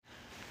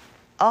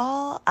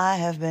all I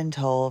have been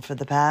told for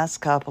the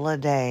past couple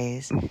of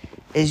days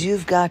is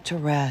you've got to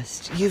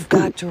rest. You've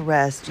got to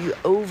rest. You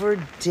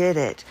overdid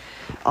it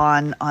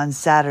on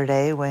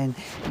Saturday when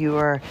you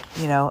were,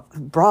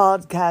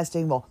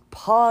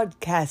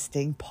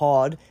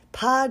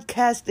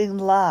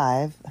 podcasting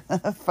live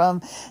from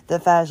the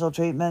Fascial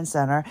Treatment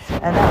Center.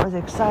 And that was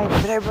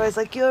exciting. But everybody's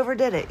like, you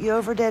overdid it. You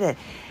overdid it.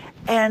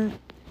 And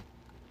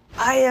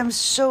I am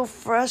so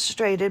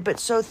frustrated, but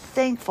so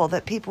thankful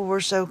that people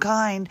were so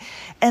kind.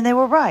 And they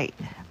were right.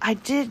 I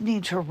did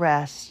need to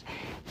rest.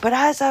 But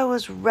as I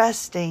was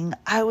resting,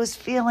 I was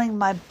feeling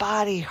my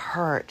body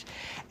hurt.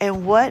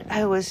 And what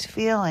I was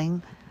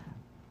feeling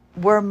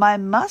were my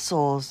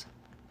muscles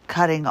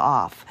cutting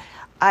off.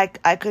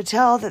 I could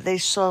tell that they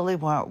slowly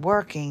weren't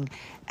working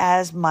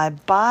as my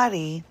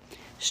body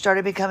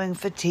started becoming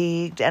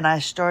fatigued and I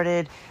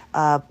started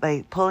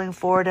pulling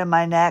forward in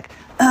my neck.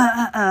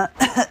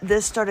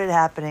 This started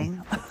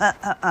happening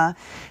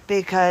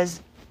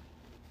because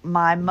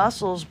my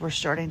muscles were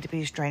starting to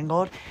be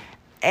strangled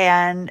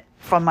and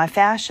from my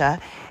fascia,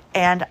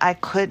 and I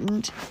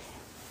couldn't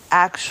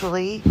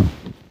actually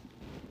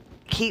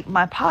keep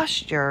my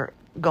posture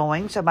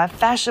going. So my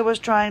fascia was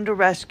trying to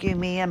rescue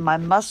me and my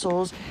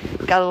muscles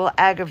got a little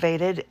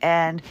aggravated,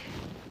 and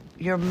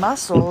your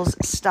muscles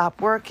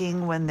stop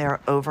working when they're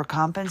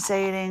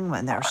overcompensating,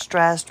 when they're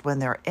stressed, when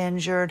they're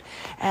injured.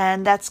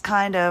 And that's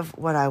kind of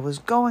what I was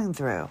going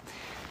through.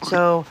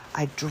 So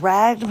I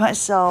dragged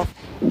myself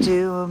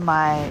to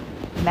my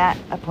mat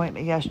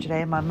appointment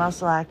yesterday, my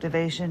muscle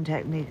activation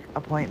technique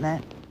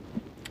appointment.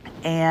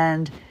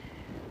 And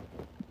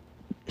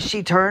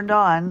she turned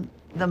on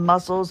the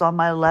muscles on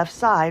my left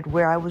side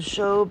where I was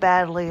so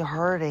badly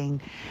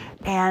hurting.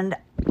 And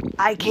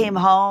I came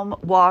home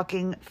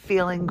walking,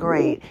 feeling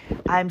great.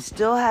 I'm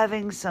still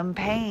having some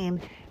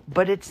pain,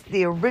 but it's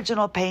the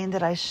original pain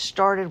that I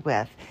started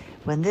with.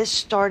 When this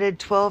started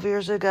 12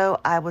 years ago,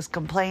 I was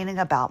complaining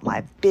about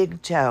my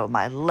big toe,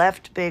 my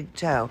left big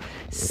toe.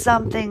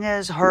 Something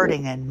is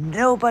hurting, and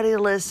nobody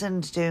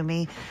listened to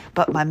me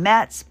but my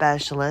mat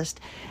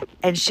specialist.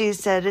 And she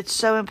said, it's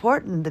so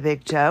important, the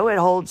big toe. It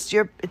holds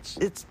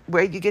it's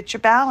where you get your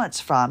balance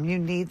from. You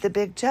need the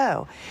big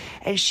toe.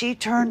 And she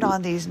turned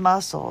on these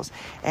muscles.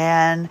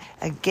 And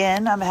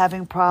again, I'm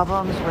having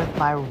problems with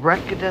my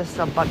rectus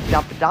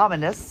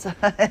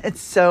abdominis.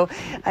 So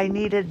I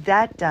needed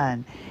that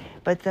done.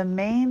 But the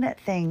main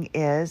thing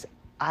is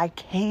I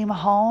came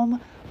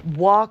home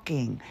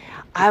walking.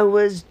 I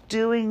was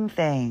doing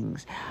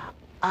things.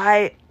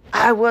 I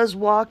was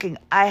walking.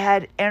 I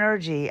had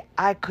energy.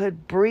 I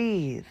could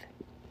breathe.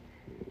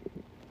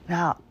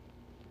 Now,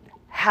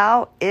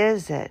 how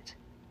is it?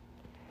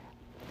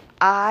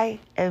 I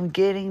am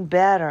getting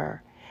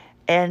better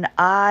and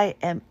I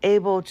am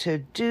able to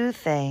do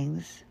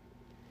things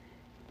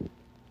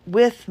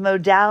with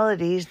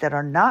modalities that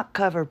are not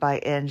covered by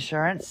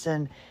insurance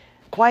and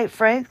quite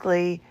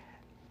frankly,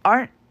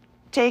 aren't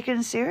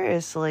taken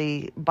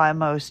seriously by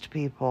most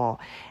people.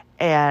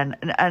 And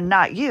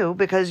not you,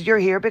 because you're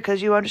here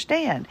because you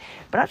understand.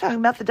 But I'm talking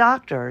about the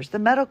doctors, the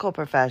medical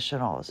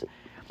professionals.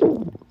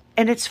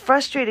 And it's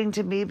frustrating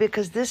to me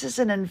because this is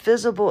an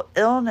invisible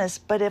illness.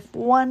 But if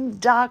one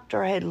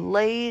doctor had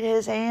laid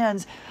his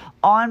hands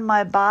on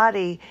my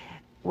body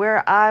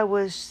where I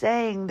was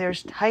saying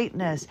there's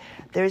tightness,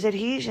 there's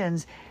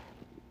adhesions,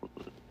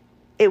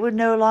 it would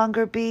no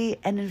longer be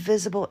an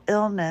invisible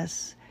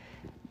illness,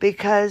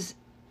 because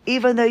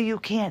even though you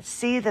can't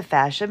see the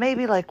fascia,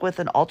 maybe like with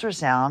an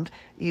ultrasound,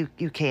 you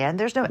can.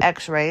 There's no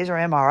x-rays or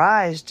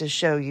MRIs to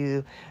show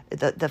you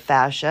the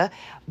fascia,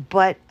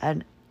 but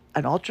an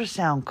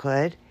ultrasound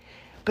could.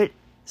 But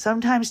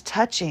sometimes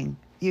touching,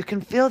 you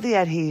can feel the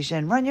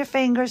adhesion. Run your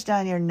fingers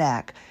down your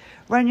neck.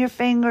 Run your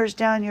fingers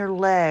down your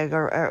leg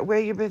or where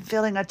you've been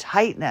feeling a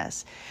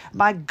tightness.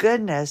 My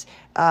goodness,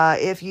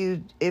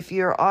 if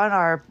you're on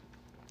our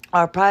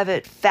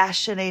private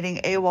Fascinating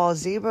AWOL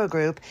Zebra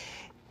group,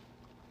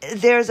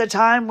 there's a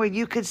time where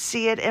you could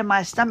see it in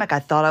my stomach. I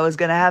thought I was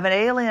going to have an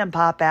alien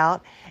pop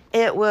out.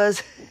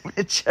 It's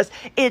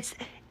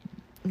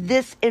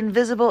this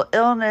invisible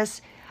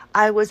illness.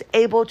 I was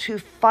able to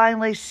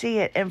finally see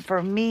it. And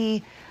for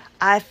me,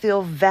 I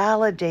feel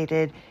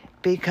validated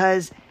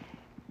because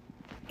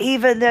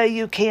even though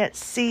you can't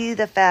see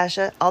the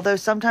fascia, although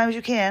sometimes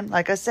you can,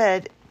 like I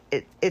said,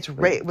 it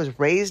was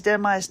raised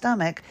in my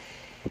stomach,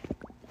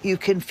 you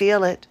can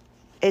feel it.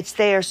 It's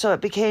there. So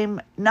it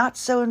became not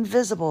so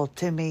invisible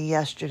to me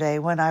yesterday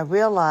when I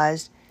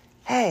realized,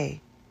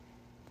 hey,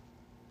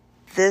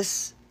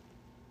 this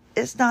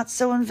is not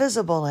so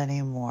invisible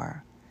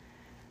anymore.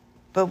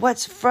 But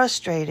what's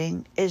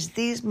frustrating is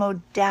these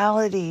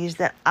modalities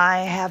that I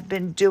have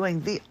been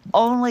doing, the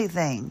only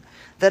thing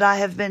that I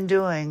have been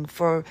doing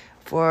for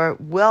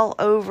well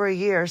over a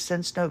year,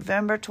 since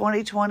November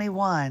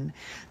 2021,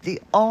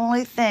 the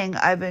only thing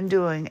I've been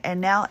doing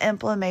and now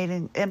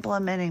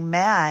implementing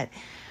MAT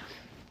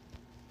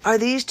are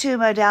these two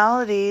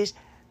modalities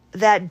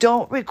that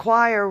don't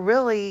require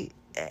really,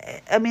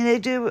 I mean, they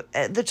do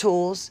the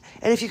tools.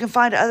 And if you can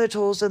find other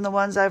tools than the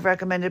ones I've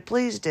recommended,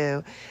 please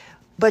do.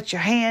 but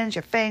your hands,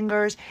 your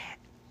fingers,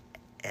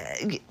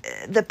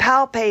 the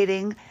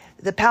palpitating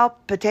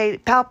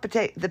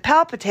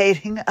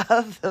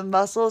of the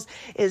muscles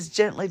is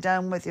gently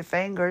done with your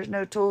fingers.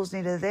 No tools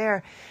needed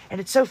there. And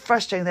it's so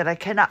frustrating that I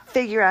cannot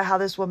figure out how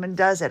this woman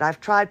does it. I've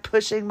tried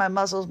pushing my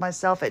muscles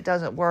myself. It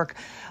doesn't work.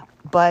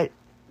 But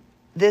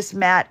this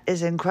mat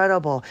is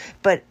incredible.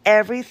 But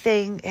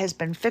everything has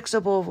been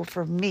fixable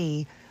for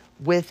me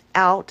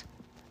without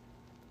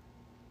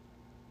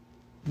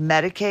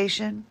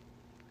medication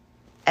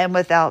and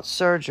without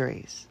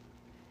surgeries.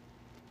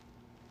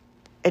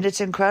 And it's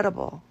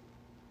incredible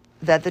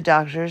that the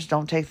doctors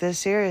don't take this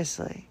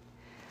seriously.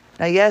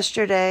 Now,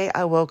 yesterday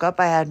I woke up,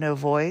 I had no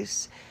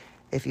voice.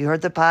 If you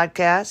heard the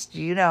podcast,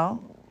 you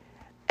know.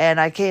 And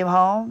I came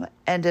home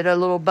and did a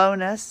little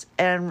bonus,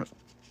 and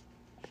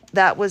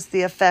that was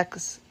the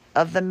effects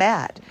of the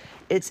mat.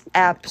 It's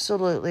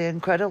absolutely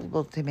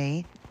incredible to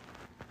me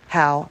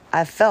how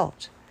I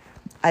felt.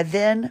 I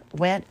then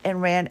went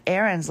and ran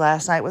errands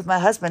last night with my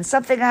husband,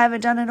 something I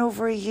haven't done in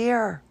over a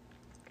year.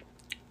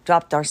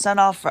 Dropped our son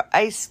off for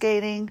ice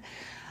skating.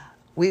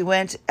 He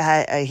went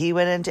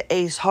into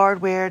Ace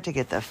Hardware to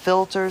get the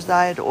filters that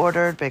I had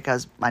ordered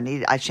because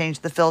I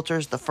changed the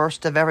filters the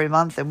first of every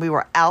month, and we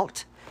were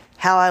out.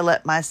 How I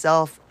let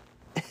myself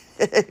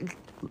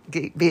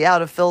be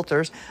out of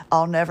filters,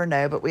 I'll never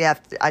know. But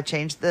I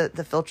changed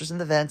the filters in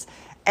the vents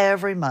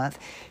every month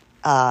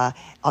on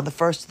the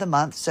first of the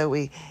month. So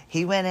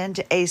he went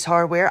into Ace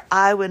Hardware.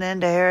 I went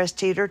into Harris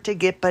Teeter to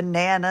get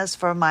bananas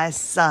for my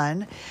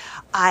son.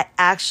 I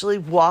actually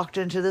walked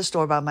into the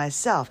store by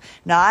myself.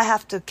 Now, I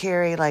have to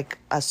carry like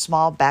a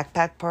small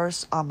backpack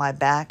purse on my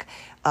back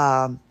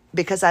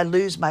because I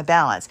lose my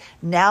balance.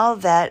 Now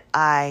that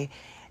I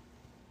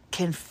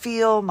can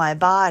feel my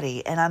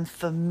body and I'm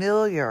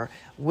familiar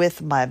with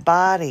my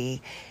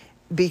body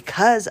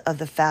because of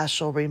the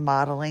fascial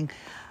remodeling,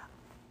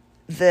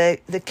 the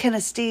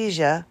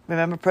kinesthesia,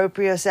 remember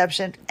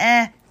proprioception?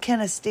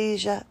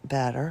 Kinesthesia,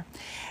 better.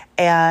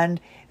 And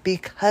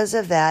because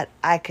of that,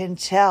 I can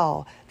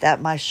tell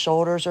that my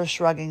shoulders are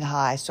shrugging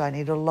high, so I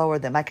need to lower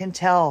them. I can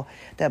tell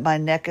that my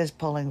neck is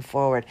pulling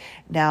forward.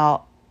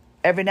 Now,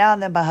 every now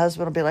and then my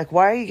husband will be like,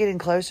 why are you getting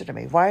closer to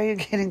me? Why are you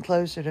getting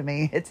closer to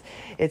me? It's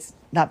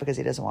not because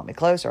he doesn't want me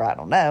closer, I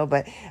don't know,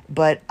 but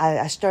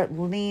I start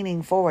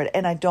leaning forward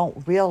and I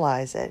don't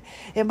realize it.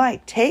 It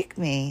might take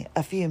me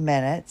a few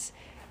minutes,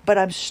 but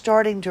I'm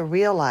starting to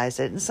realize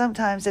it. And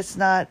sometimes it's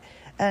not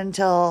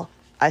until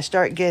I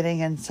start getting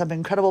in some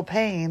incredible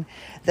pain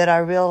that I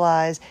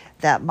realize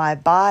that my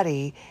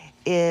body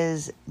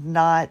is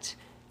not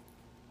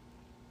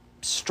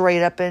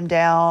straight up and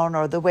down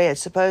or the way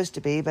it's supposed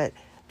to be, but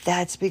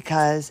that's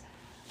because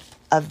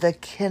of the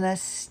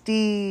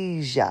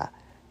kinesthesia.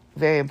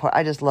 Very important.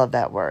 I just love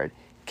that word.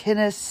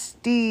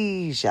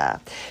 Kinesthesia.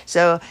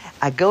 So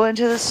I go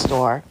into the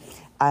store.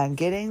 I'm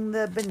getting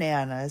the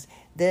bananas.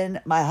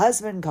 Then my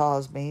husband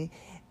calls me.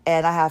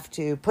 And I have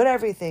to put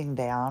everything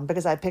down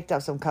because I picked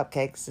up some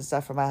cupcakes and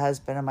stuff for my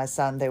husband and my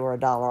son. They were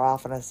 $1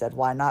 off. And I said,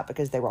 why not?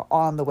 Because they were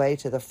on the way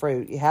to the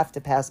fruit. You have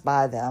to pass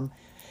by them.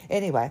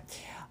 Anyway,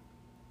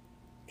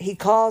 he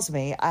calls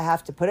me. I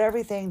have to put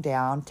everything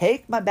down,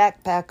 take my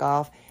backpack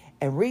off,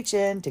 and reach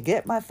in to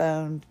get my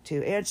phone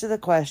to answer the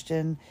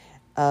question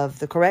of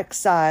the correct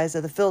size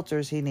of the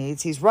filters he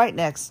needs. He's right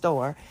next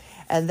door.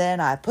 And then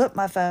I put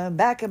my phone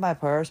back in my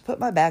purse, put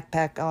my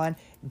backpack on,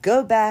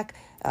 go back,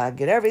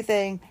 get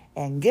everything,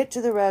 and get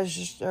to the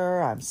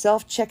register. I'm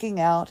self-checking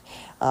out.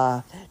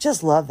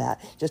 Just love that.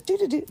 Just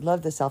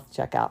love the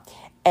self-checkout.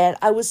 And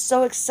I was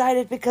so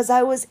excited because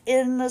I was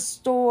in the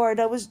store and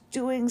I was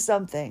doing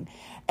something.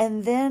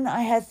 And then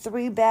I had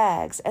 3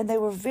 bags and they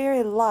were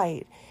very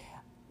light,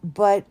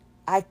 but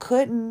I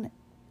couldn't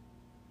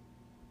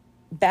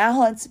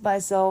balance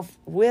myself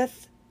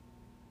with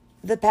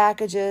the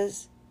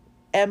packages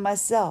and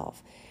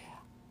myself.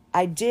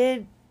 I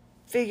did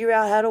figure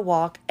out how to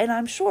walk, and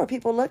I'm sure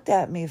people looked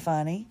at me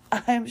funny.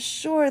 I'm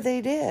sure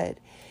they did.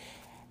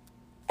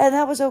 And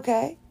that was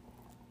okay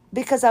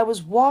because I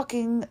was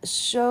walking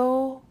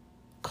so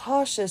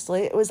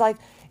cautiously. It was like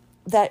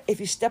that if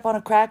you step on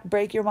a crack,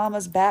 break your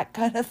mama's back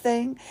kind of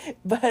thing.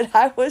 But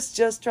I was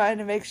just trying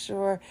to make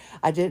sure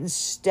I didn't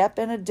step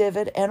in a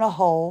divot and a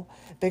hole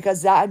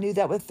because I knew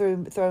that would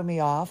throw me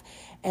off.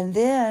 And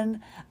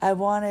then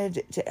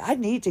I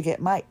need to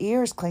get my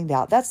ears cleaned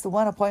out. That's the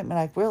one appointment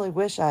I really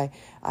wish I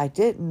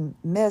didn't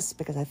miss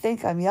because I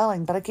think I'm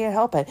yelling, but I can't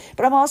help it.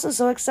 But I'm also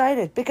so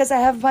excited because I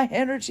have my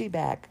energy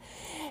back.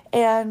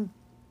 And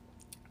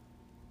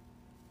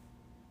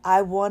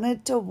I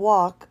wanted to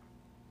walk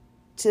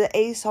to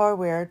Ace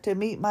Hardware to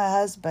meet my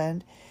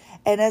husband.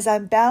 And as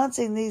I'm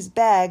balancing these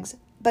bags,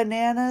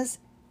 bananas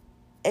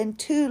and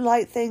 2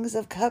 light things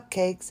of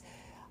cupcakes,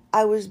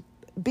 I was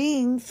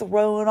being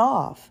thrown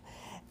off.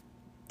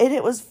 And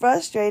it was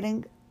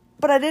frustrating,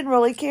 but I didn't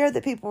really care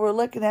that people were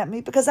looking at me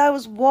because I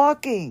was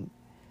walking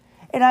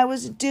and I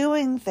was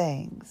doing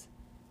things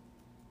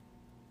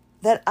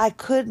that I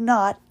could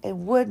not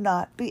and would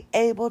not be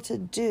able to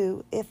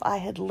do if I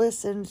had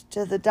listened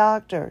to the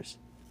doctors.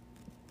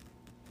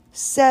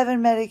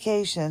 7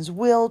 medications,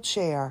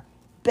 wheelchair,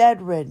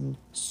 bedridden,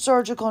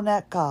 surgical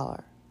neck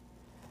collar.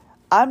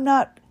 I'm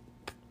not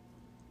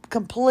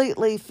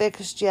completely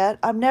fixed yet.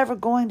 I'm never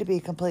going to be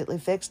completely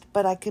fixed,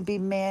 but I can be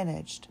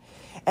managed.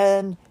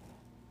 And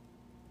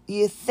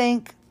you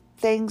think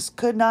things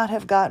could not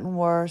have gotten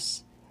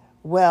worse?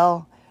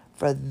 Well,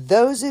 for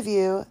those of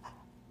you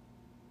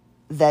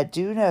that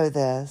do know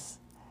this,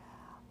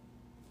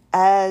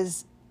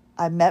 as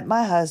I met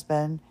my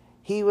husband,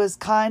 he was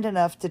kind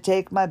enough to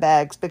take my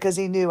bags because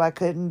he knew I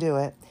couldn't do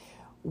it.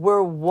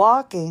 We're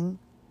walking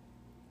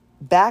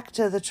back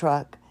to the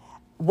truck,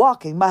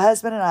 my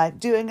husband and I,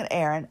 doing an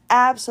errand.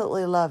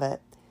 Absolutely love it.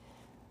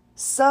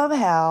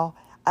 Somehow,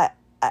 I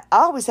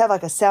always have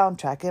like a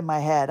soundtrack in my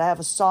head. I have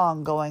a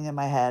song going in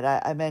my head.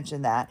 I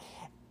mentioned that.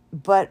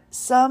 But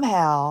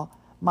somehow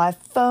my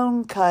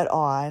phone cut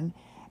on,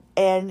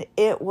 and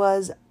it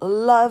was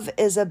Love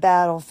is a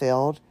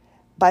Battlefield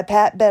by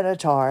Pat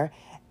Benatar.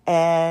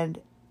 And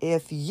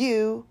if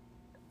you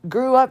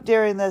grew up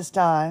during this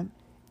time,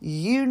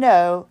 you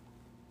know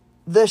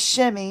the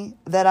shimmy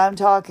that I'm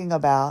talking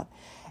about.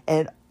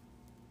 And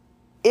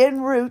en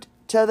route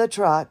to the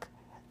truck,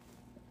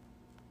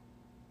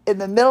 in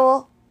the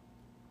middle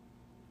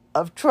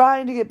of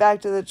trying to get back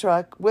to the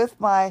truck with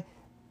my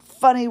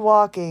funny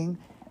walking,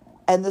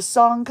 and the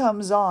song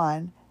comes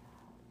on,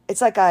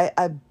 it's like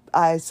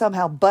I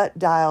somehow butt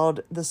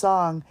dialed the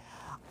song.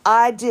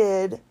 I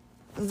did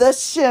the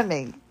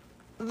shimmy.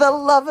 The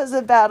Love is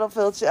a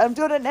Battlefield. I'm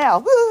doing it now.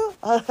 Woo!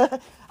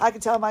 I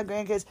can tell my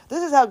grandkids,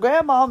 this is how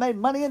Grandma made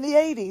money in the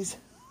 80s.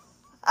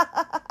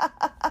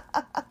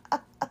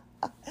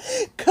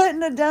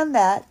 Couldn't have done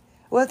that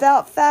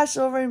without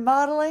fascial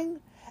remodeling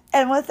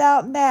and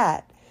without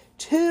Matt.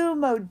 2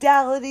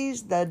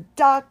 modalities the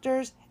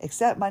doctors,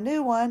 except my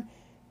new one,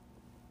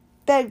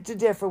 beg to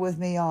differ with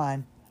me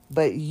on.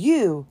 But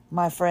you,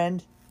 my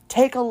friend,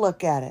 take a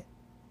look at it.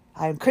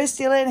 I'm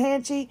Christy Lynn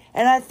Hanchy,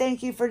 and I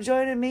thank you for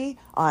joining me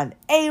on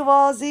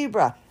AWOL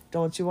Zebra.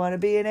 Don't you want to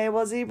be an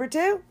AWOL Zebra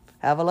too?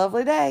 Have a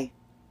lovely day.